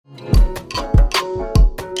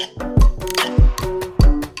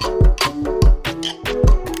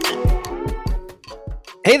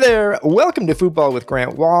Hey there, welcome to Football with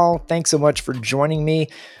Grant Wall. Thanks so much for joining me.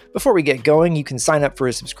 Before we get going, you can sign up for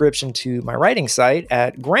a subscription to my writing site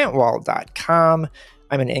at grantwall.com.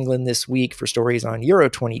 I'm in England this week for stories on Euro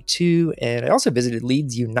 22, and I also visited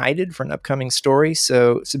Leeds United for an upcoming story.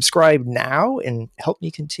 So subscribe now and help me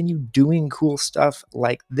continue doing cool stuff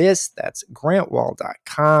like this. That's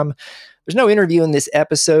grantwall.com. There's no interview in this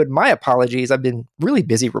episode. My apologies. I've been really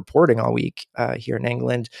busy reporting all week here in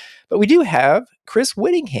England. But we do have Chris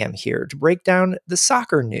Whittingham here to break down the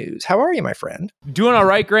soccer news. How are you, my friend? Doing all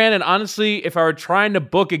right, Grant. And honestly, if I were trying to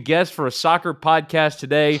book a guest for a soccer podcast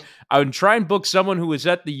today, I would try and book someone who was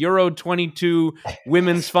at the Euro 22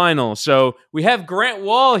 women's final. So we have Grant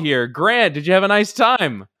Wall here. Grant, did you have a nice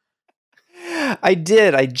time? I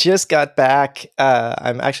did. I just got back.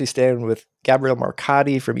 I'm actually staying with Gabriel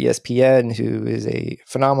Marcotti from ESPN, who is a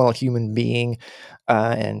phenomenal human being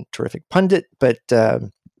and terrific pundit. But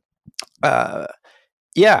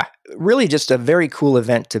yeah, really just a very cool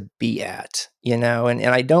event to be at, and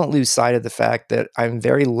I don't lose sight of the fact that I'm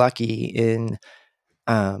very lucky in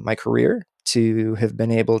my career to have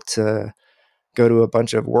been able to go to a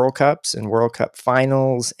bunch of World Cups and World Cup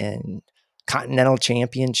finals and continental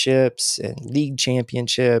championships and league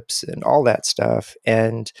championships and all that stuff.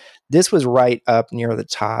 And this was right up near the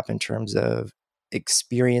top in terms of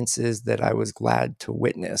experiences that I was glad to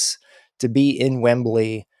witness. To be in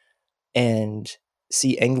Wembley and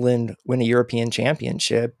see England win a European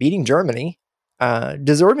championship, beating Germany,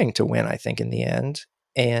 deserving to win, I think, in the end.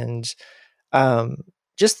 And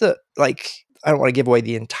just I don't want to give away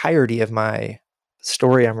the entirety of my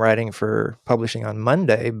story I'm writing for publishing on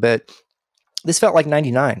Monday, but this felt like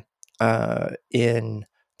 99 in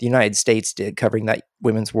the United States did, covering that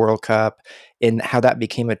Women's World Cup and how that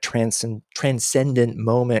became a transcendent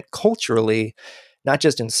moment culturally, not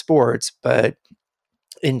just in sports, but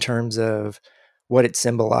in terms of what it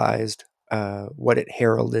symbolized, what it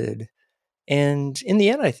heralded, and in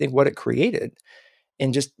the end, I think what it created,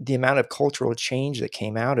 and just the amount of cultural change that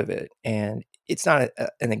came out of it. And it's not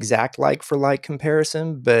an exact like-for-like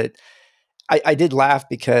comparison, but I did laugh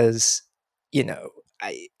because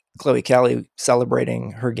Chloe Kelly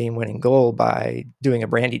celebrating her game-winning goal by doing a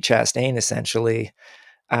Brandi Chastain essentially,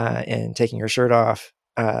 and taking her shirt off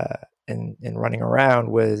and running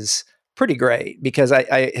around was pretty great, because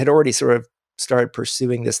I had already sort of started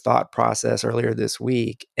pursuing this thought process earlier this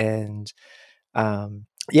week. And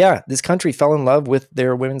this country fell in love with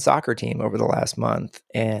their women's soccer team over the last month.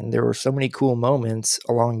 And there were so many cool moments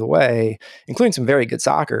along the way, including some very good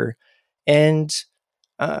soccer. And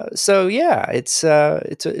it's a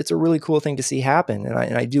really cool thing to see happen, and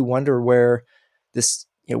I do wonder where this,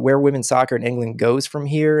 where women's soccer in England goes from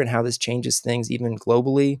here, and how this changes things even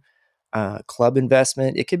globally. Club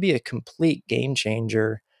investment, it could be a complete game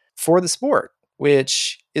changer for the sport,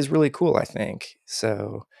 which is really cool, I think.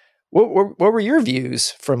 So, what were your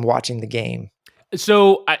views from watching the game?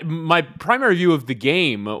 So my primary view of the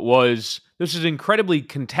game was this is an incredibly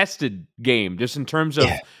contested game, just in terms of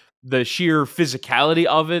the sheer physicality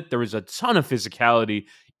of it. There was a ton of physicality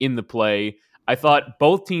in the play. I thought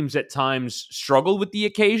both teams at times struggled with the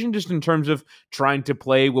occasion, just in terms of trying to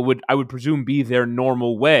play what I would presume be their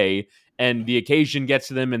normal way, and the occasion gets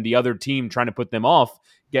to them, and the other team trying to put them off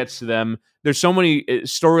gets to them. There's so many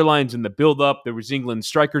storylines in the build-up. There was England's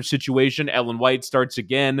striker situation. Ellen White starts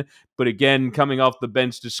again, but again, coming off the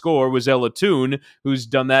bench to score was Ella Toone, who's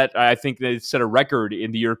done that. I think they set a record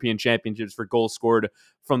in the European Championships for goals scored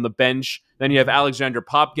from the bench. Then you have Alexandra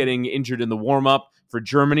Popp getting injured in the warm-up for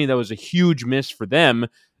Germany. That was a huge miss for them.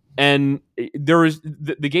 And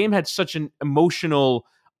the game had such an emotional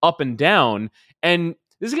up and down. And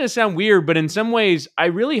this is going to sound weird, but in some ways, I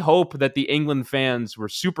really hope that the England fans were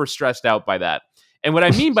super stressed out by that. And what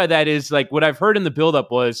I mean by that is, like, what I've heard in the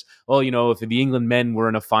buildup was, well, if the England men were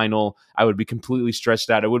in a final, I would be completely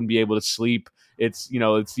stressed out. I wouldn't be able to sleep. It's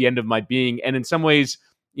the end of my being. And in some ways,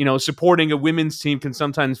 supporting a women's team can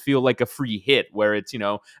sometimes feel like a free hit, where it's,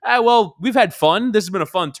 well, we've had fun. This has been a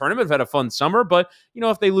fun tournament. We've had a fun summer, but,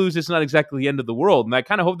 if they lose, it's not exactly the end of the world. And I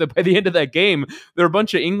kind of hope that by the end of that game, there were a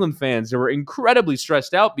bunch of England fans that were incredibly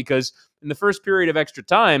stressed out, because in the first period of extra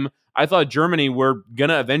time, I thought Germany were going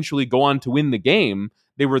to eventually go on to win the game.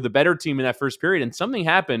 They were the better team in that first period, and something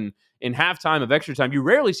happened in halftime of extra time. You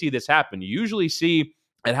rarely see this happen. You usually see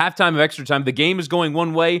at halftime of extra time, the game is going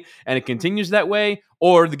one way and it continues that way,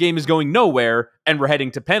 or the game is going nowhere and we're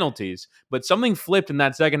heading to penalties. But something flipped in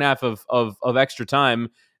that second half of extra time.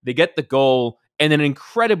 They get the goal, and then an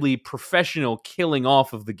incredibly professional killing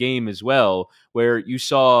off of the game as well, where you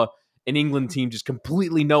saw an England team just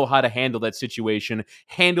completely know how to handle that situation,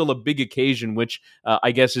 handle a big occasion, which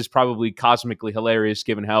I guess is probably cosmically hilarious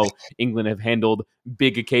given how England have handled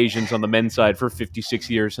big occasions on the men's side for 56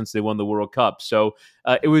 years since they won the World Cup. So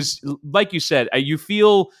it was, like you said, you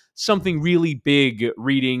feel something really big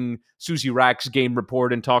reading Susie Rack's game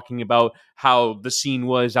report and talking about how the scene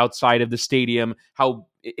was outside of the stadium, how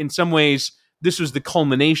in some ways this was the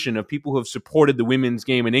culmination of people who have supported the women's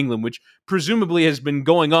game in England, which presumably has been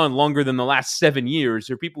going on longer than the last 7 years.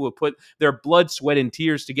 There are people who have put their blood, sweat, and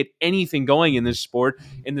tears to get anything going in this sport,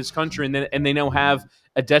 in this country, and they now have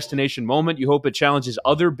a destination moment. You hope it challenges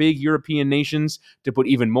other big European nations to put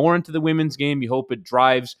even more into the women's game. You hope it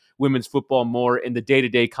drives women's football more in the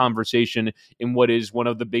day-to-day conversation in what is one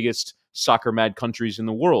of the biggest soccer-mad countries in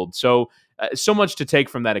the world. So much to take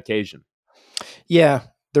from that occasion. Yeah,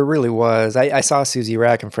 there really was. I saw Susie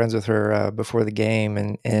Rack and friends with her before the game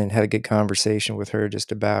and had a good conversation with her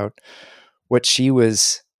just about what she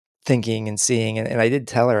was thinking and seeing. And I did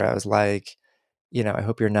tell her, I was like, I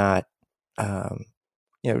hope you're not,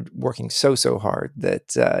 working so hard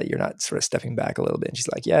that you're not sort of stepping back a little bit. And she's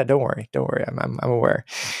like, yeah, don't worry. I'm aware.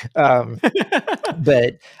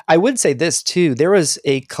 But I would say this too, there was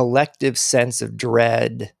a collective sense of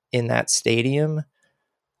dread in that stadium,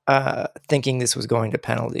 thinking this was going to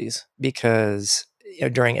penalties because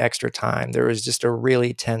during extra time, there was just a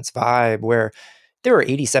really tense vibe where there were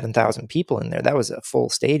 87,000 people in there. That was a full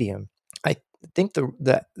stadium. I think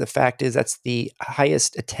the fact is that's the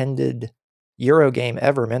highest attended Euro game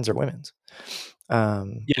ever, men's or women's. Yeah,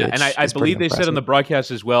 and I believe they said on the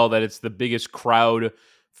broadcast as well that it's the biggest crowd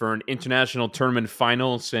for an international tournament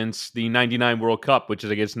final since the 99 World Cup, which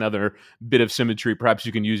is, I guess, another bit of symmetry perhaps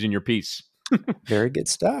you can use in your piece. Very good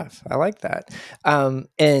stuff. I like that.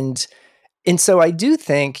 And so I do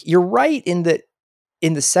think you're right in that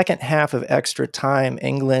in the second half of extra time,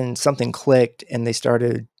 England, something clicked and they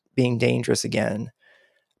started being dangerous again.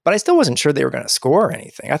 But I still wasn't sure they were going to score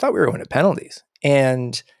anything. I thought we were going to penalties.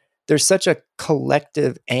 And there's such a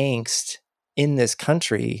collective angst in this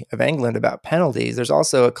country of England about penalties. There's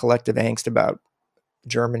also a collective angst about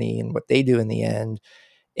Germany and what they do in the end.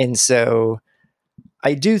 And so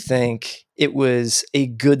I do think it was a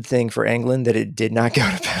good thing for England that it did not go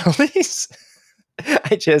to penalties.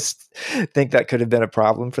 I just think that could have been a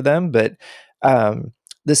problem for them. But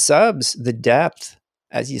the subs, the depth,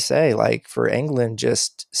 as you say, like for England,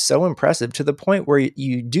 just so impressive to the point where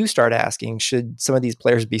you do start asking, should some of these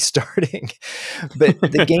players be starting? But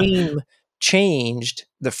the game changed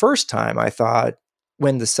the first time, I thought,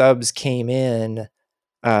 when the subs came in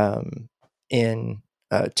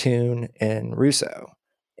Toone and Russo.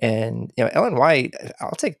 And, Ellen White,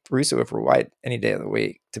 I'll take Russo over White any day of the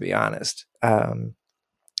week, to be honest.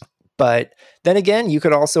 But then again, you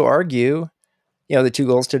could also argue, the 2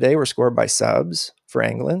 goals today were scored by subs for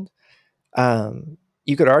England.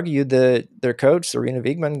 You could argue that their coach, Sarina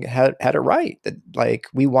Wiegman, had it right, that like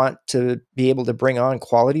we want to be able to bring on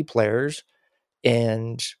quality players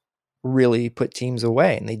and really put teams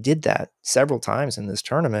away. And they did that several times in this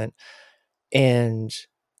tournament. And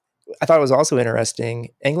I thought it was also interesting,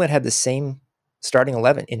 England had the same starting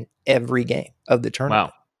 11 in every game of the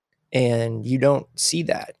tournament. Wow. And you don't see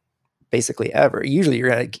that basically ever. Usually you're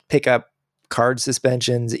going to pick up card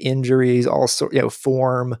suspensions, injuries, all sort,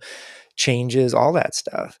 form changes, all that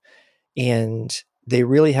stuff. And they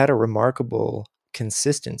really had a remarkable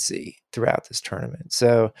consistency throughout this tournament.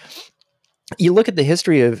 So you look at the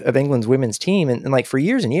history of England's women's team and like for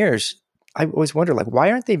years and years, I always wondered, like,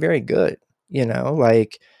 why aren't they very good?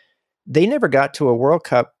 Like they never got to a World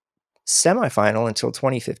Cup semifinal until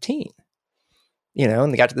 2015,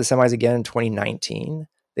 and they got to the semis again in 2019.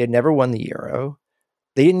 They had never won the Euro.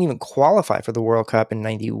 They didn't even qualify for the World Cup in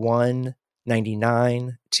 91,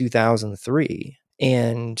 99, 2003.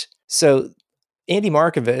 And so Andy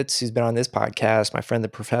Markovitz, who's been on this podcast, my friend, the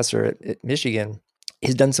professor at Michigan,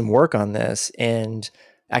 has done some work on this and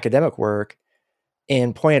academic work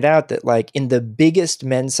and pointed out that like in the biggest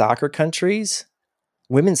men's soccer countries,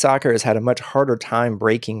 women's soccer has had a much harder time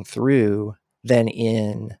breaking through than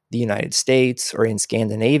in the United States or in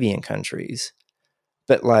Scandinavian countries.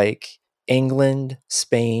 But like England,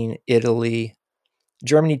 Spain, Italy,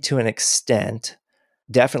 Germany to an extent,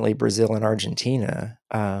 definitely Brazil and Argentina,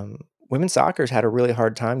 women's soccer's had a really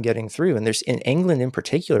hard time getting through. And there's in England in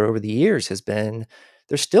particular over the years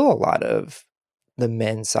there's still a lot of the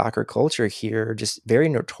men's soccer culture here, just very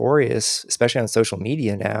notorious, especially on social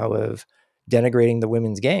media now, of denigrating the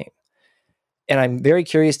women's game. And I'm very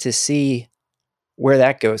curious to see where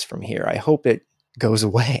that goes from here. I hope it goes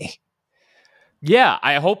away. Yeah,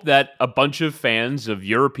 I hope that a bunch of fans of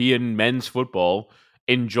European men's football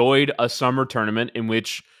enjoyed a summer tournament in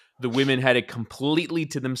which the women had it completely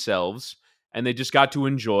to themselves, and they just got to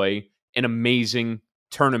enjoy an amazing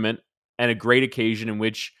tournament and a great occasion in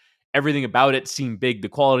which everything about it seemed big. The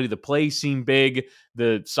quality of the play seemed big,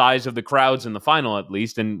 the size of the crowds in the final, at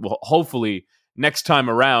least. And hopefully, next time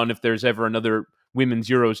around, if there's ever another women's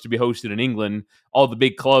Euros to be hosted in England, all the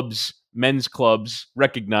big clubs, men's clubs,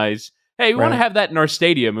 recognize, hey, we want to have that in our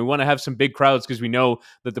stadium. We want to have some big crowds because we know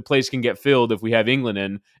that the place can get filled if we have England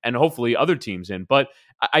in and hopefully other teams in. But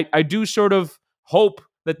I do sort of hope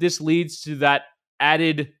that this leads to that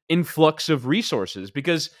added influx of resources,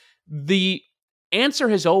 because the answer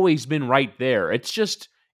has always been right there. It's just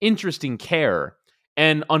interesting care.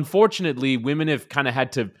 And unfortunately, women have kind of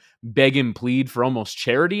had to beg and plead for almost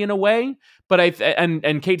charity in a way. But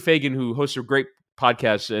and Kate Fagan, who hosts a great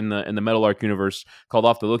podcast in the Meadowlark universe called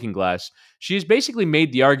Off the Looking Glass, she's basically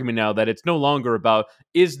made the argument now that it's no longer about,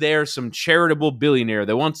 is there some charitable billionaire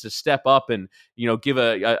that wants to step up and, you know, give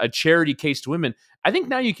a charity case to women. I think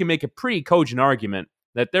now you can make a pretty cogent argument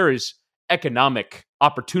that there is economic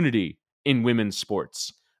opportunity in women's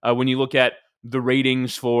sports. When you look at the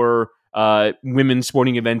ratings for women's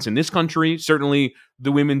sporting events in this country, certainly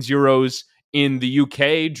the Women's Euros in the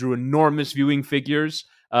UK drew enormous viewing figures.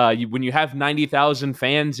 When you have 90,000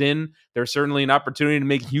 fans in, there's certainly an opportunity to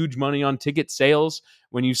make huge money on ticket sales.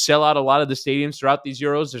 When you sell out a lot of the stadiums throughout these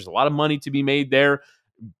Euros, there's a lot of money to be made there.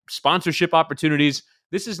 Sponsorship opportunities.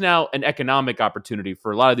 This is now an economic opportunity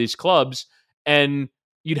for a lot of these clubs. And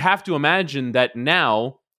you'd have to imagine that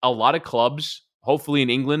now a lot of clubs, hopefully in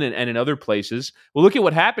England and in other places, will look at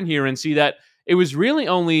what happened here and see that it was really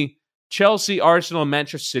only Chelsea, Arsenal, and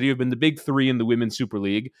Manchester City have been the big three in the Women's Super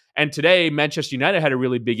League. And today, Manchester United had a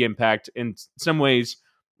really big impact in some ways,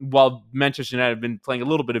 while Manchester United have been playing a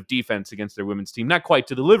little bit of defense against their women's team. Not quite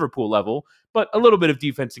to the Liverpool level, but a little bit of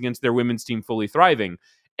defense against their women's team fully thriving.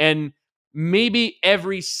 And maybe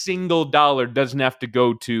every single dollar doesn't have to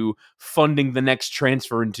go to funding the next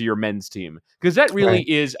transfer into your men's team. Because that really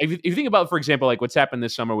is, if you think about, for example, like what's happened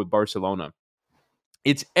this summer with Barcelona,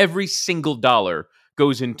 it's every single dollar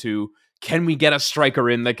goes into, can we get a striker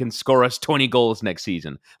in that can score us 20 goals next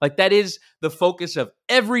season? Like, that is the focus of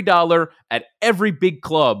every dollar at every big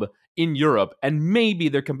club in Europe. And maybe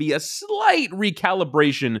there can be a slight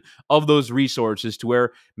recalibration of those resources to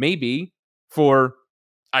where maybe for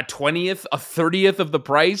a 20th, a 30th of the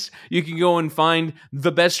price, you can go and find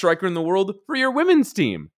the best striker in the world for your women's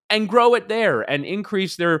team and grow it there and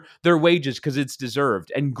increase their wages because it's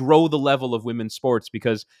deserved, and grow the level of women's sports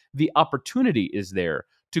because the opportunity is there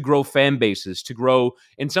to grow fan bases, to grow,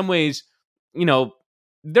 in some ways, you know,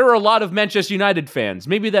 there are a lot of Manchester United fans.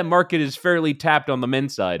 Maybe that market is fairly tapped on the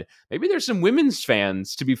men's side. Maybe there's some women's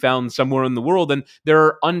fans to be found somewhere in the world, and there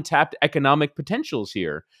are untapped economic potentials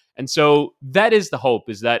here. And so that is the hope,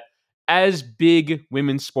 is that as big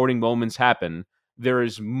women's sporting moments happen, there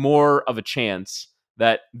is more of a chance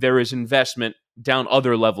that there is investment down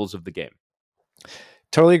other levels of the game.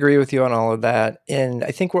 Totally agree with you on all of that. And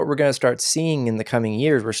I think what we're going to start seeing in the coming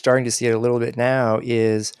years, we're starting to see it a little bit now,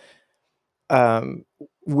 is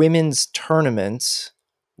women's tournaments,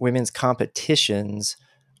 women's competitions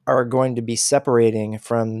are going to be separating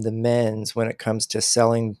from the men's when it comes to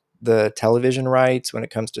selling the television rights, when it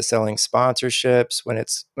comes to selling sponsorships, when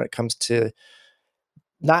it comes to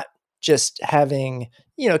not just having,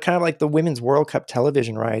 you know, kind of like the Women's World Cup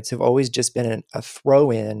television rights have always just been a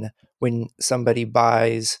throw-in when somebody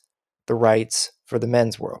buys the rights for the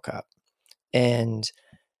Men's World Cup. And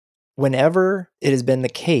whenever it has been the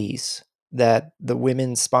case that the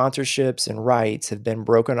women's sponsorships and rights have been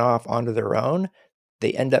broken off onto their own,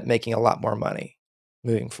 they end up making a lot more money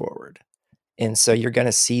moving forward. And so you're going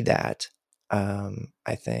to see that,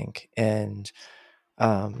 I think. And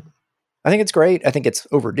I think it's great. I think it's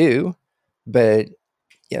overdue, but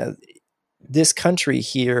you know, this country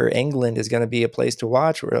here, England, is going to be a place to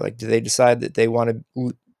watch where, like, do they decide that they want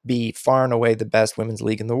to be far and away the best women's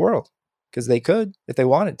league in the world? Because they could if they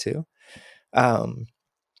wanted to.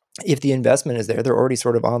 If the investment is there, they're already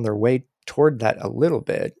sort of on their way toward that a little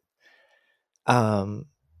bit.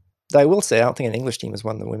 I will say, I don't think an English team has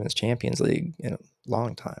won the Women's Champions League in a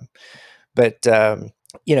long time. But,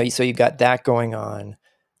 you know, so you've got that going on.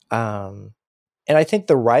 And I think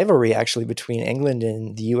the rivalry actually between England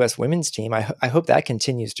and the U.S. women's team, I hope that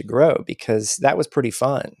continues to grow, because that was pretty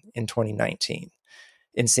fun in 2019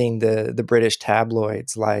 in seeing the British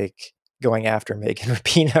tabloids like going after Megan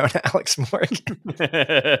Rapinoe and Alex Morgan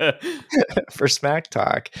for Smack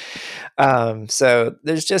Talk. So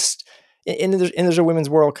there's just, and there's a Women's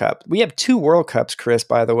World Cup. We have 2 World Cups, Chris,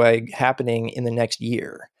 by the way, happening in the next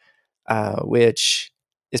year, which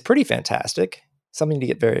is pretty fantastic. something to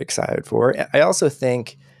get very excited for. I also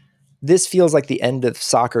think this feels like the end of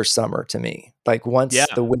soccer summer to me. Like once Yeah.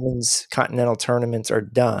 the women's continental tournaments are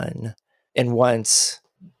done, and once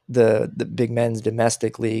the big men's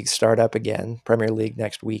domestic leagues start up again, Premier League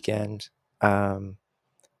next weekend,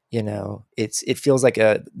 it feels like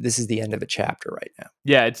this is the end of a chapter right now.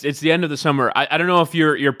 Yeah, it's the end of the summer. I don't know if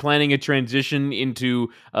you're planning a transition into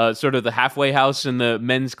sort of the halfway house in the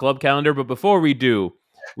men's club calendar, but before we do,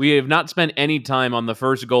 we have not spent any time on the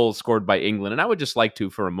first goal scored by England, and I would just like to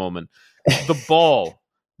for a moment. The ball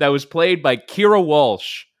that was played by Kira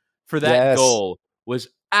Walsh for that Yes. goal was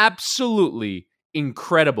absolutely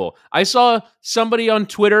incredible. I saw somebody on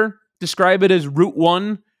Twitter describe it as Route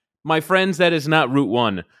 1. My friends, that is not Route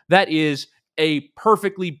 1. That is a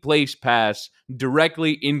perfectly placed pass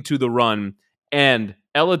directly into the run, and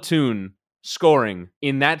Ella Toone scoring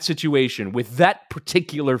in that situation with that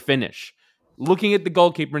particular finish. Looking at the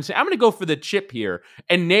goalkeeper and saying, I'm going to go for the chip here,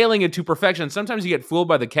 and nailing it to perfection. Sometimes you get fooled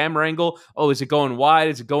by the camera angle. Oh, is it going wide?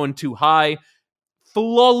 Is it going too high?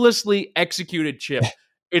 Flawlessly executed chip.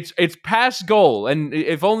 It's past goal, and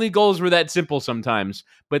if only goals were that simple sometimes.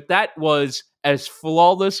 But that was as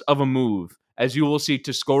flawless of a move as you will see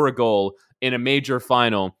to score a goal in a major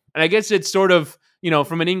final. And I guess it's sort of,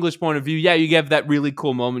 from an English point of view, yeah, you have that really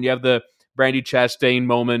cool moment. You have the Brandi Chastain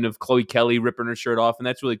moment of Chloe Kelly ripping her shirt off, and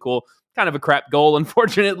that's really cool. Kind of a crap goal,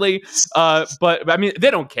 unfortunately. But I mean,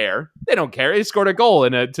 they don't care. They don't care. They scored a goal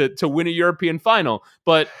to win a European final.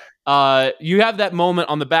 But you have that moment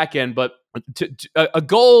on the back end, but a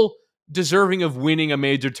goal deserving of winning a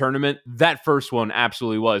major tournament, that first one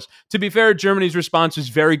absolutely was. To be fair, Germany's response was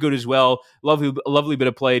very good as well. Lovely bit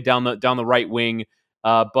of play down the right wing.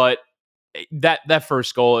 But that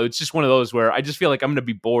first goal, it's just one of those where I just feel like I'm going to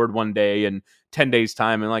be bored one day in 10 days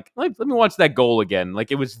time and like let me watch that goal again. Like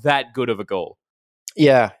it was that good of a goal.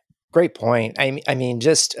 Yeah, great point. I mean,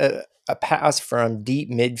 just a pass from deep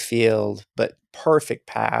midfield, but perfect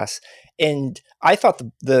pass. And I thought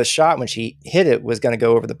the shot when she hit it was going to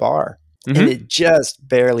go over the bar, and it just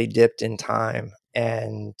barely dipped in time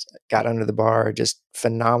and got under the bar. Just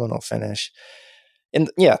phenomenal finish.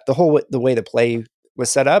 And yeah, the way the play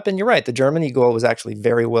was set up. And you're right, the Germany goal was actually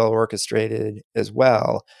very well orchestrated as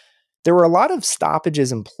well. There were a lot of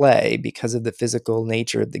stoppages in play because of the physical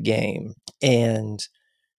nature of the game. And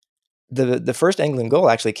the first England goal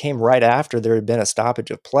actually came right after there had been a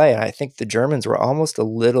stoppage of play. And I think the Germans were almost a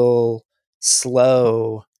little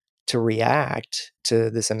slow to react to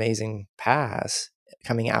this amazing pass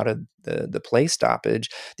coming out of the play stoppage.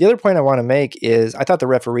 The other point I want to make is I thought the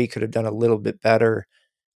referee could have done a little bit better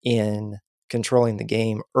in controlling the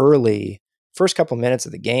game early. First couple minutes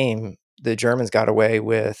of the game, the Germans got away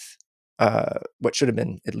with what should have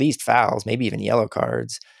been at least fouls, maybe even yellow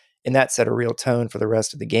cards, and that set a real tone for the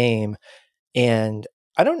rest of the game. And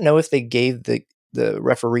I don't know if they gave the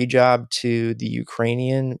referee job to the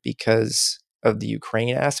Ukrainian because of the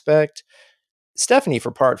Ukraine aspect. Stephanie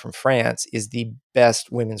Frappart from France is the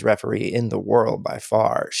best women's referee in the world by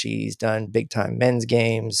far. She's done big time men's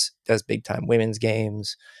games, does big time women's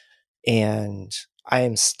games. And I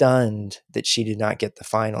am stunned that she did not get the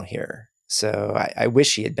final here. So I wish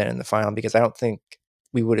she had been in the final because I don't think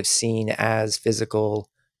we would have seen as physical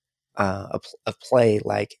a play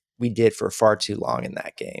like we did for far too long in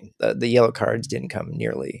that game. The yellow cards didn't come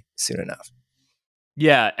nearly soon enough.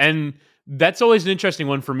 Yeah, and that's always an interesting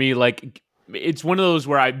one for me. Like, it's one of those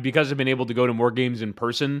where because I've been able to go to more games in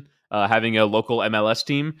person, having a local MLS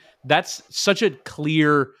team, that's such a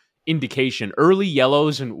clear indication. Early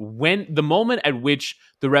yellows, and when the moment at which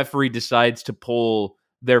the referee decides to pull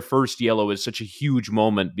their first yellow is such a huge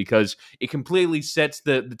moment because it completely sets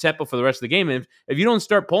the tempo for the rest of the game. And if you don't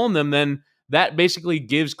start pulling them, then that basically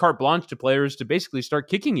gives carte blanche to players to basically start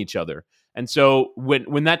kicking each other. And so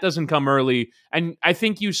when that doesn't come early, and I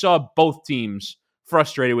think you saw both teams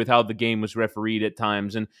frustrated with how the game was refereed at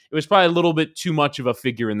times, and it was probably a little bit tup much of a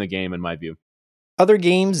figure in the game, in my view. Other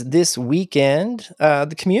games this weekend,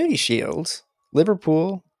 the Community Shield,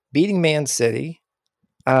 Liverpool beating Man City,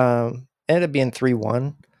 ended up being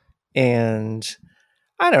 3-1. And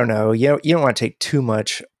I don't know, you don't want to take too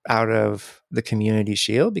much out of the Community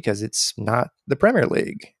Shield because it's not the Premier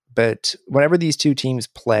League. But whenever these two teams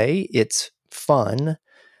play, it's fun.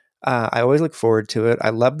 I always look forward to it. I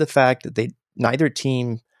love the fact that neither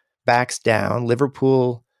team backs down.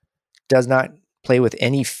 Liverpool does not play with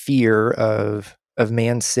any fear of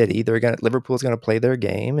Man City. Liverpool's going to play their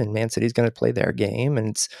game, and Man City's going to play their game,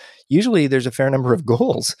 and usually there's a fair number of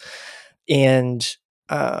goals. And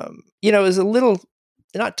it was a little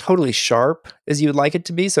not totally sharp as you would like it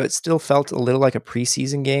to be, so it still felt a little like a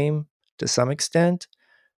preseason game to some extent.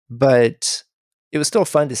 But it was still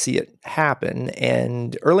fun to see it happen.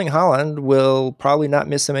 And Erling Haaland will probably not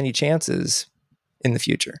miss so many chances in the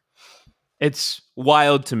future. It's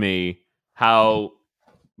wild to me how,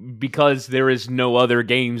 because there is no other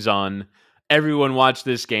games on, everyone watched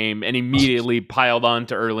this game and immediately piled on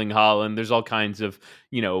to Erling Haaland. There's all kinds of,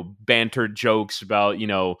 banter jokes about,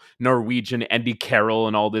 Norwegian Andy Carroll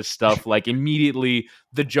and all this stuff. Like, immediately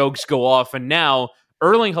the jokes go off. And now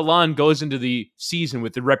Erling Haaland goes into the season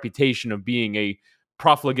with the reputation of being a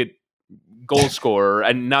profligate goal scorer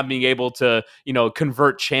and not being able to,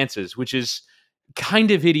 convert chances, which is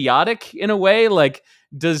kind of idiotic in a way. Like,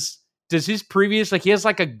 does his previous, like, he has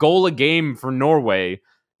like a goal a game for Norway.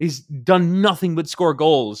 He's done nothing but score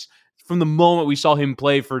goals from the moment we saw him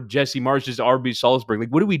play for Jesse Marsh's RB Salzburg. Like,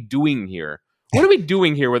 what are we doing here? What are we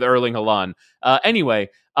doing here with Erling Haaland? I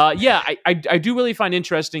do really find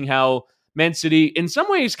interesting how Man City, in some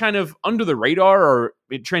ways, kind of under the radar or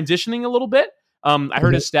transitioning a little bit. I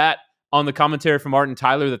heard a stat on the commentary from Martin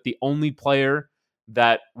Tyler that the only player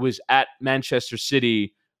that was at Manchester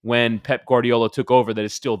City when Pep Guardiola took over that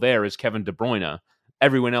is still there is Kevin De Bruyne.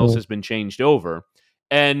 Everyone else has been changed over.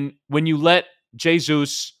 And when you let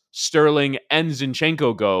Jesus, Sterling, and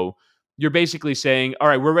Zinchenko go, you're basically saying, all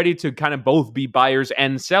right, we're ready to kind of both be buyers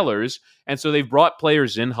and sellers. And so they've brought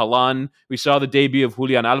players in. Haaland, we saw the debut of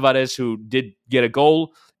Julian Alvarez, who did get a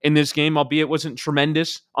goal in this game, albeit wasn't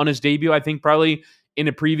tremendous on his debut. I think probably in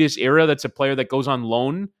a previous era, that's a player that goes on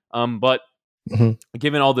loan. But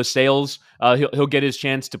given all the sales, he'll get his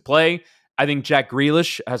chance to play. I think Jack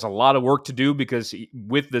Grealish has a lot of work to do because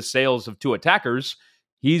with the sales of two attackers,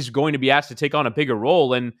 he's going to be asked to take on a bigger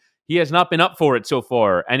role, and he has not been up for it so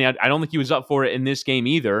far. And I don't think he was up for it in this game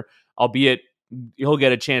either, albeit he'll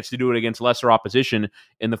get a chance to do it against lesser opposition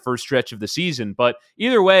in the first stretch of the season. But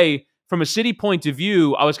either way, from a City point of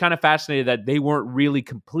view, I was kind of fascinated that they weren't really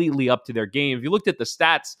completely up to their game. If you looked at the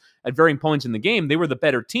stats at varying points in the game, they were the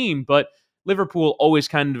better team, but Liverpool always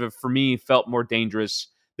kind of, for me, felt more dangerous.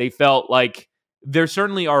 They felt like there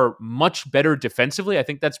certainly are much better defensively. I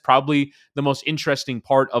think that's probably the most interesting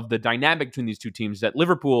part of the dynamic between these two teams, that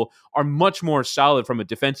Liverpool are much more solid from a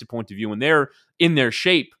defensive point of view. When they're in their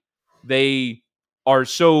shape, they are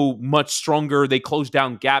so much stronger. They close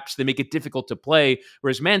down gaps. They make it difficult to play.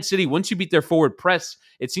 Whereas Man City, once you beat their forward press,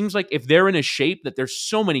 it seems like if they're in a shape that there's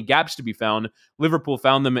so many gaps to be found, Liverpool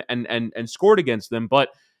found them and scored against them. But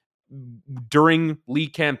during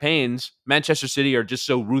league campaigns, Manchester City are just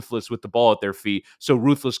so ruthless with the ball at their feet, so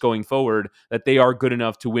ruthless going forward, that they are good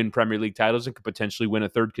enough to win Premier League titles and could potentially win a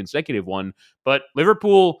third consecutive one. But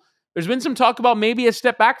Liverpool, there's been some talk about maybe a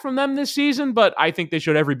step back from them this season, but I think they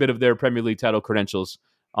showed every bit of their Premier League title credentials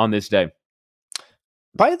on this day.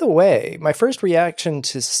 By the way, my first reaction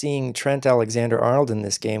to seeing Trent Alexander-Arnold in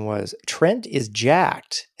this game was, Trent is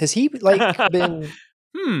jacked. Has he been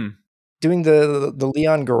doing the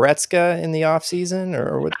Leon Goretzka in the offseason,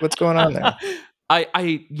 or what's going on there?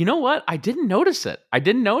 You know what? I didn't notice it.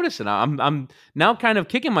 I'm now kind of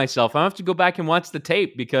kicking myself. I have to go back and watch the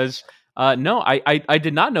tape because no, I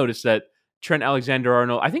did not notice that Trent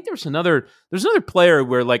Alexander-Arnold. I think there's another player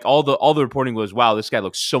where like all the reporting was, wow, this guy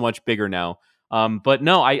looks so much bigger now. But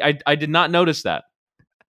no, I did not notice that.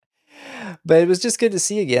 But it was just good to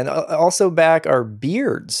see again. Also back are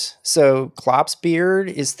beards. So Klopp's beard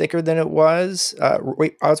is thicker than it was. I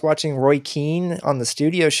was watching Roy Keane on the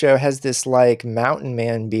studio show, has this like mountain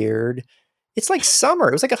man beard. It's like summer.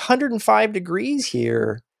 It was like 105 degrees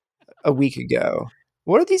here a week ago.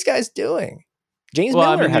 What are these guys doing? James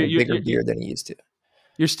Miller had a bigger beard than he used to.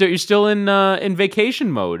 You're still in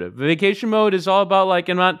vacation mode. Vacation mode is all about like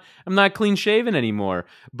I'm not clean shaven anymore.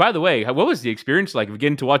 By the way, what was the experience like of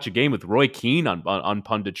getting to watch a game with Roy Keane on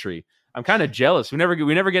punditry? I'm kind of jealous. We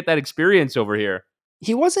never get that experience over here.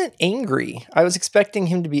 He wasn't angry. I was expecting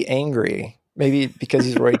him to be angry. Maybe because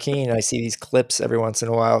he's Roy Keane. I see these clips every once in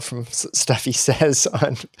a while from stuff he says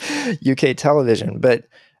on UK television. But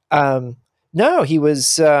no, he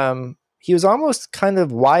was almost kind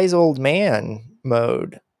of wise old man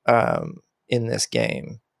mode in this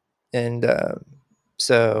game. And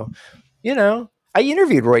so, I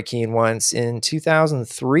interviewed Roy Keane once in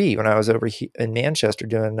 2003 when I was over in Manchester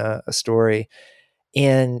doing a story.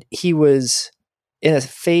 And he was in a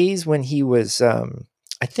phase when he was,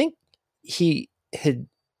 I think he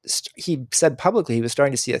said publicly he was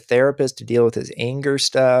starting to see a therapist to deal with his anger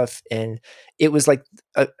stuff. And it was like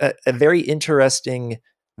a very interesting,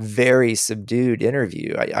 very subdued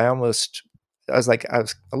interview. I was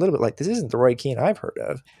a little bit like, this isn't the Roy Keane I've heard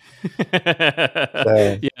of.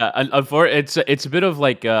 So. Yeah, it's a bit of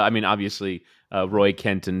like, obviously Roy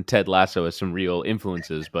Kent and Ted Lasso as some real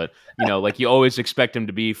influences, but like you always expect him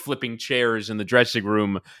to be flipping chairs in the dressing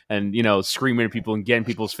room and screaming at people and getting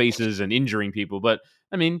people's faces and injuring people. But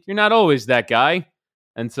I mean, you're not always that guy.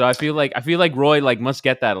 And so I feel like Roy must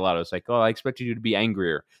get that a lot. It's like, oh, I expected you to be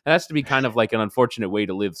angrier. That has to be kind of like an unfortunate way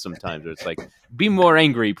to live sometimes. Where it's like, be more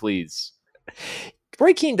angry, please.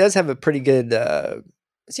 Roy Keane does have a pretty good.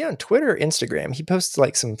 Is he on Twitter or Instagram? He posts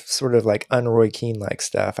like some sort of like un-Roy Keane like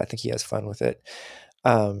stuff. I think he has fun with it.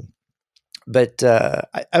 But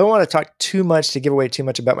I don't want to talk too much to give away too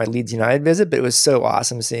much about my Leeds United visit. But it was so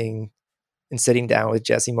awesome seeing and sitting down with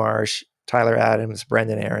Jesse Marsch, Tyler Adams,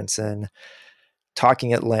 Brenden Aaronson,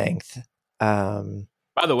 talking at length.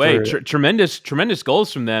 By the way, tremendous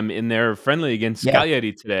goals from them in their friendly against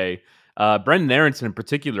Cagliari today. Brenden Aaronson in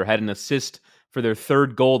particular had an assist for their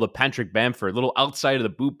third goal to Patrick Bamford, a little outside of the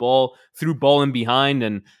boot ball, threw ball in behind,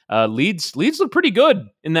 and Leeds looked pretty good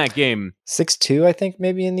in that game. 6-2, I think,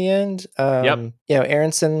 maybe in the end. Yep.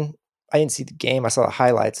 Aaronson, I didn't see the game. I saw the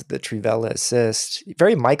highlights of the Trivela assist.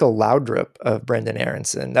 Very Michael Laudrup of Brenden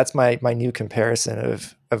Aaronson. That's my new comparison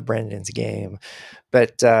of Brendan's game.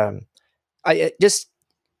 But I just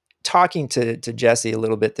talking to Jesse a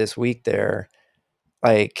little bit this week there,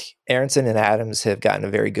 like Aaronson and Adams have gotten a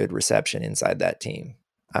very good reception inside that team.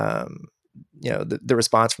 The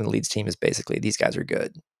response from the Leeds team is basically these guys are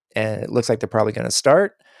good. And it looks like they're probably going to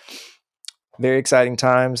start. Very exciting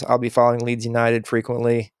times. I'll be following Leeds United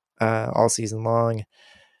frequently all season long.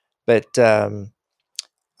 But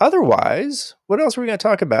otherwise, what else are we going to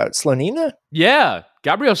talk about? Slonina? Yeah,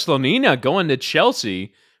 Gabriel Slonina going to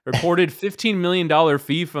Chelsea. Reported $15 million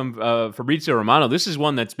fee from Fabrizio Romano. This is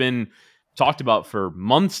one that's been talked about for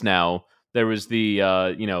months now. There was the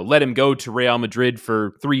let him go to Real Madrid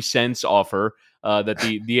for 3 cents offer that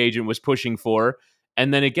the agent was pushing for,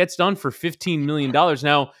 and then it gets done for $15 million.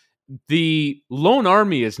 Now the loan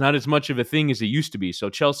army is not as much of a thing as it used to be, so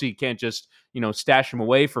Chelsea can't just stash him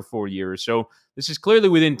away for 4 years. So this is clearly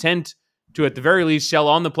with intent to at the very least sell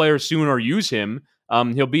on the player soon or use him.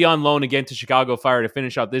 He'll be on loan again to Chicago Fire to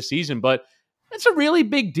finish out this season, but it's a really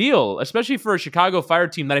big deal, especially for a Chicago Fire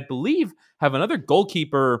team that I believe have another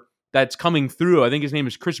goalkeeper that's coming through. I think his name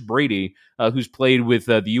is Chris Brady, who's played with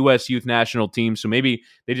the U.S. youth national team. So maybe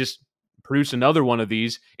they just produce another one of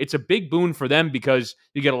these. It's a big boon for them because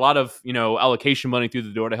you get a lot of allocation money through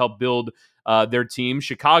the door to help build their team.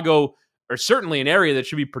 Chicago are certainly an area that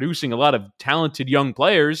should be producing a lot of talented young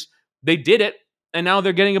players. They did it, and now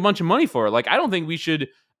they're getting a bunch of money for it. I don't think we should.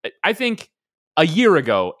 I think a year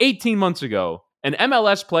ago, 18 months ago, an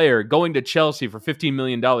MLS player going to Chelsea for $15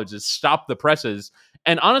 million has stopped the presses.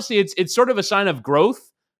 And honestly, it's sort of a sign of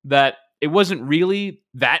growth that it wasn't really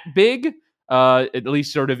that big, at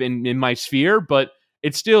least sort of in my sphere, but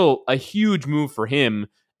it's still a huge move for him.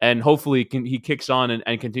 And hopefully he kicks on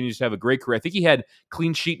and continues to have a great career. I think he had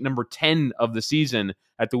clean sheet number 10 of the season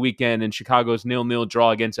at the weekend in Chicago's 0-0 draw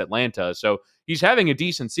against Atlanta. So he's having a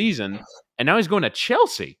decent season, and now he's going to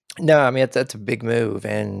Chelsea. No, I mean, that's a big move.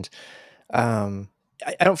 And I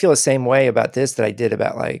don't feel the same way about this that I did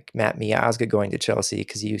about like Matt Miazga going to Chelsea,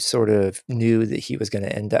 because you sort of knew that he was going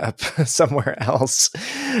to end up somewhere else.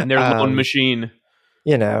 And their loan machine.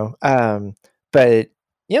 But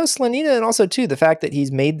Slonina, and also too the fact that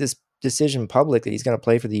he's made this decision public that he's going to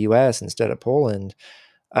play for the U.S. instead of Poland.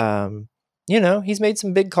 He's made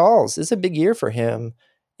some big calls. It's a big year for him,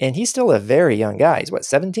 and he's still a very young guy. He's what,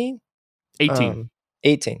 17? 18.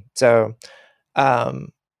 18. So,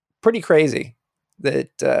 pretty crazy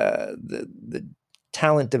that the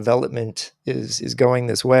talent development is going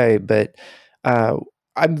this way. But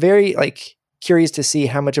I'm very curious to see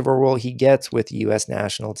how much of a role he gets with the U.S.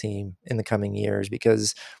 national team in the coming years,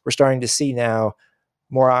 because we're starting to see now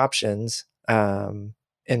more options and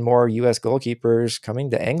more U.S. goalkeepers coming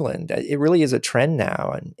to England. It really is a trend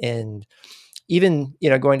now. And even,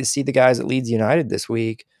 going to see the guys at Leeds United this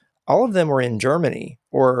week, all of them were in Germany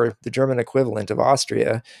or the German equivalent of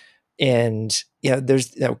Austria. And,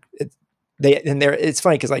 there's, it's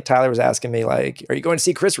funny because Tyler was asking me are you going to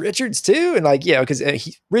see Chris Richards too? And because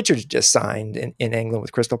Richards just signed in England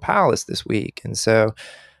with Crystal Palace this week. And so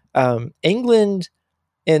England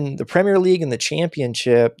in the Premier League and the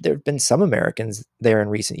Championship, there have been some Americans there in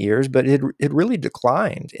recent years, but it really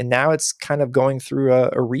declined. And now it's kind of going through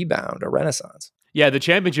a rebound, a renaissance. Yeah, the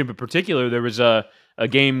Championship in particular, there was a a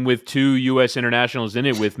game with two U.S. internationals in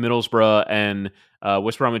it with Middlesbrough and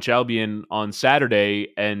West Bromwich Albion on Saturday,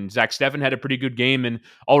 and Zach Steffen had a pretty good game, and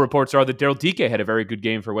all reports are that Daryl Dike had a very good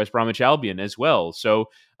game for West Bromwich Albion as well. So,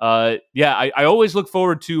 I always look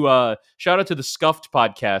forward to shout out to the Scuffed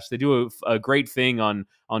podcast. They do a great thing on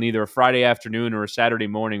either a Friday afternoon or a Saturday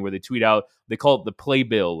morning where they tweet out, they call it the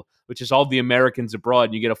playbill, which is all the Americans abroad,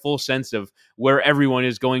 and you get a full sense of where everyone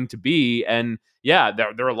is going to be. And yeah,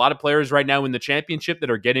 there are a lot of players right now in the championship that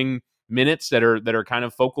are getting minutes that are kind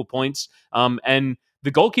of focal points. And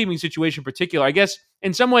the goalkeeping situation in particular, I guess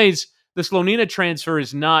in some ways, the Slonina transfer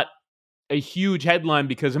is not a huge headline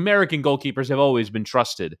because American goalkeepers have always been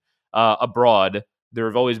trusted abroad. There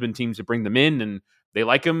have always been teams that bring them in and they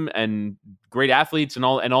like them, and great athletes and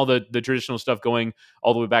all the traditional stuff going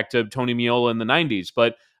all the way back to Tony Meola in the 90s.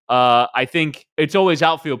 But I think it's always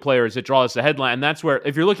outfield players that draw us the headline. And that's where,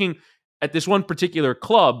 if you're looking at this one particular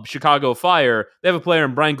club, Chicago Fire, they have a player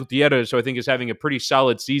in Brian Gutierrez, who I think is having a pretty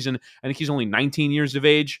solid season. I think he's only 19 years of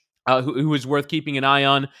age, who is worth keeping an eye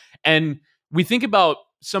on. And we think about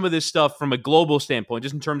some of this stuff from a global standpoint,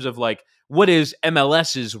 just in terms of like, what is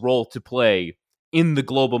MLS's role to play in the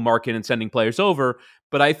global market and sending players over?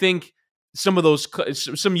 But I think some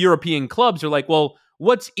European clubs are like, well,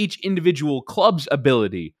 what's each individual club's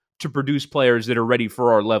ability to produce players that are ready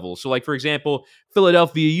for our level? So, like, for example,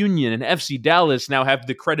 Philadelphia Union and FC Dallas now have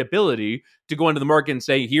the credibility to go into the market and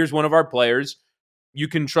say, here's one of our players. You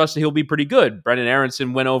can trust that he'll be pretty good. Brendan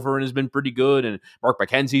Aronson went over and has been pretty good, and Mark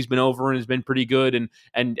McKenzie's been over and has been pretty good,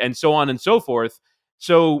 and so on and so forth.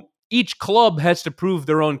 So each club has to prove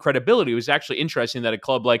their own credibility. It was actually interesting that a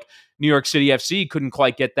club like New York City FC couldn't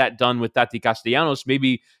quite get that done with Tati Castellanos.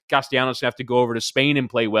 Maybe Castellanos have to go over to Spain and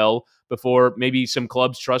play well before maybe some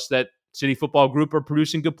clubs trust that City Football Group are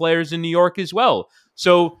producing good players in New York as well.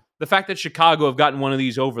 So the fact that Chicago have gotten one of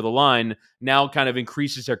these over the line now kind of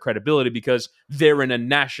increases their credibility because they're in a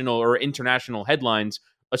national or international headlines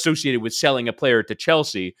associated with selling a player to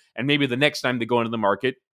Chelsea. And maybe the next time they go into the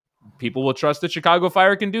market, people will trust that Chicago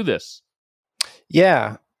Fire can do this.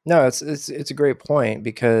 Yeah, no, it's a great point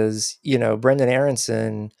because, Brendan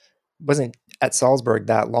Aronson wasn't at Salzburg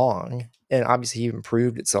that long, and obviously he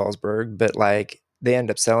improved at Salzburg, but like they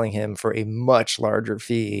end up selling him for a much larger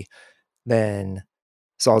fee than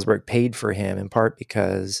Salzburg paid for him, in part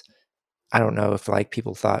because I don't know if like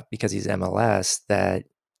people thought because he's MLS that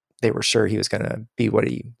they were sure he was going to be what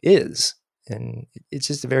he is. And it's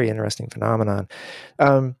just a very interesting phenomenon.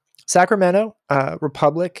 Sacramento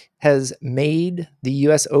Republic has made the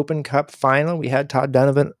U.S. Open Cup final. We had Todd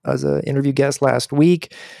Donovan as an interview guest last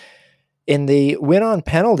week. And they win on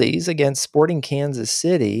penalties against Sporting Kansas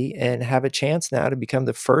City and have a chance now to become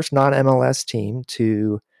the first non-MLS team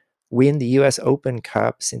to win the U.S. Open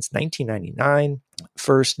Cup since 1999.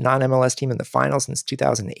 First non-MLS team in the final since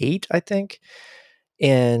 2008, I think.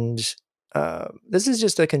 And this is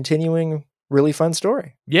just a continuing really fun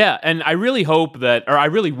story. Yeah, and I really hope that, or I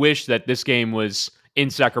really wish that this game was in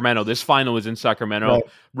Sacramento. This final was in Sacramento right,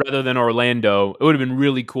 rather than Orlando. It would have been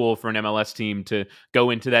really cool for an MLS team to go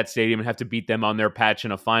into that stadium and have to beat them on their patch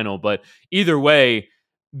in a final. But either way,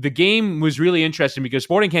 the game was really interesting because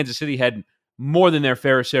Sporting Kansas City had more than their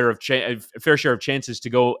fair share of chances to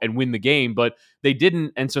go and win the game, but they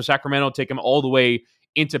didn't. And so Sacramento take them all the way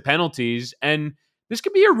into penalties. And this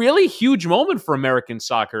could be a really huge moment for American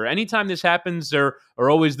soccer. Anytime this happens, there are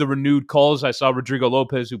always the renewed calls. I saw Rodrigo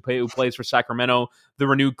Lopez, who plays for Sacramento, the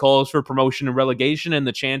renewed calls for promotion and relegation and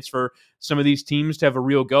the chance for some of these teams to have a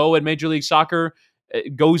real go at Major League Soccer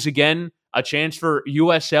goes again. A chance for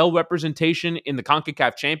USL representation in the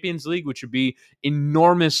CONCACAF Champions League, which would be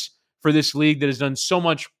enormous for this league that has done so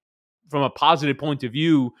much from a positive point of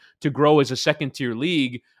view to grow as a second-tier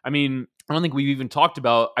league. I mean, I don't think we've even talked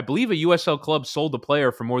about, I believe a USL club sold a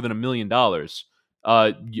player for more than $1 million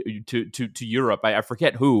to Europe. I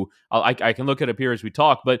forget who. I can look it up here as we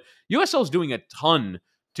talk, but USL is doing a ton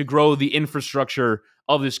to grow the infrastructure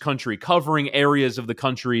of this country, covering areas of the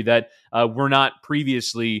country that were not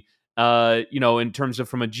previously in terms of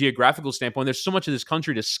from a geographical standpoint. There's so much of this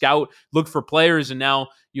country to scout, look for players, and now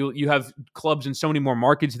you have clubs in so many more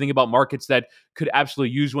markets. You think about markets that could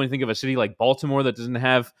absolutely use one. You think of a city like Baltimore that doesn't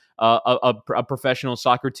have a professional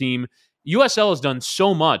soccer team. USL has done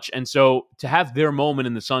so much, and so to have their moment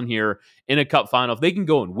in the sun here in a cup final, if they can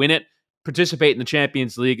go and win it, participate in the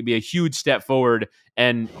Champions League, it'd be a huge step forward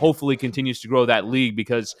and hopefully continues to grow that league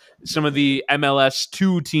because some of the MLS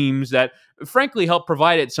 2 teams that frankly help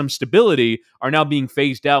provide it some stability are now being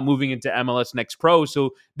phased out, moving into MLS Next Pro.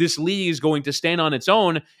 So this league is going to stand on its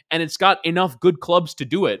own, and it's got enough good clubs to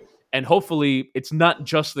do it. And hopefully it's not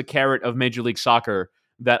just the carrot of Major League Soccer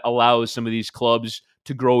that allows some of these clubs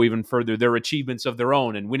to grow even further their achievements of their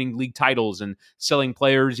own and winning league titles and selling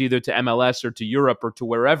players either to MLS or to Europe or to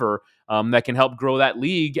wherever that can help grow that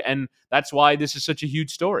league. And that's why this is such a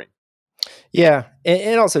huge story. Yeah.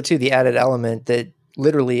 And also, too, the added element that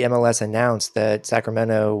literally MLS announced that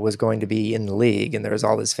Sacramento was going to be in the league, and there was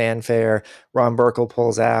all this fanfare. Ron Burkle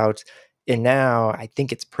pulls out. And now I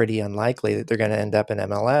think it's pretty unlikely that they're going to end up in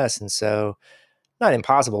MLS. And so, not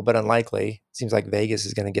impossible, but unlikely. Seems like Vegas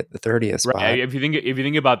is going to get the 30th spot. Right. If you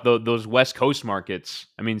think about those West Coast markets,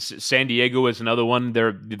 I mean, San Diego is another one.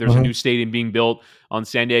 There's a new stadium being built on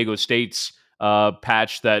San Diego State's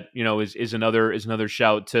patch that is another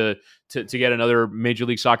shout to get another Major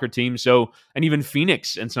League Soccer team. So, and even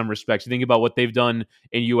Phoenix in some respects. You think about what they've done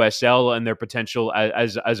in USL and their potential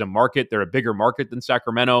as a market. They're a bigger market than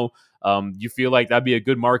Sacramento. You feel like that'd be a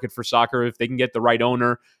good market for soccer if they can get the right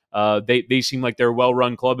owner. They seem like they're a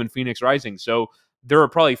well-run club in Phoenix Rising. So there are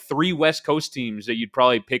probably 3 West Coast teams that you'd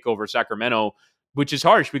probably pick over Sacramento, which is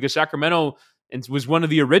harsh because Sacramento was one of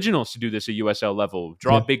the originals to do this at USL level,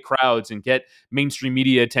 draw big crowds and get mainstream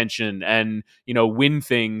media attention and, win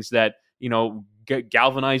things that,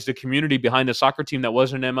 galvanize the community behind a soccer team that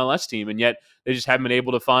wasn't an MLS team. And yet they just haven't been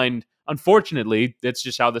able to find, unfortunately, that's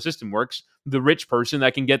just how the system works, the rich person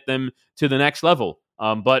that can get them to the next level.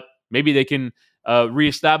 But maybe they can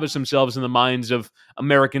reestablish themselves in the minds of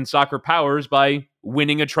American soccer powers by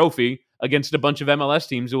winning a trophy against a bunch of MLS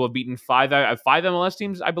teams who have beaten five MLS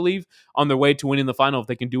teams, I believe, on their way to winning the final if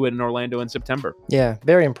they can do it in Orlando in September. Yeah,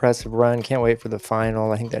 very impressive run. Can't wait for the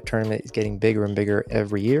final. I think that tournament is getting bigger and bigger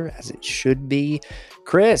every year, as it should be.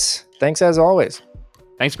 Chris, thanks as always.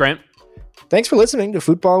 Thanks, Grant. Thanks for listening to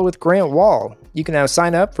Football with Grant Wahl. You can now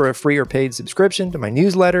sign up for a free or paid subscription to my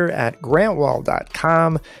newsletter at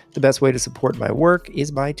grantwahl.com. The best way to support my work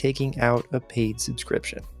is by taking out a paid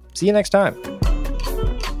subscription. See you next time.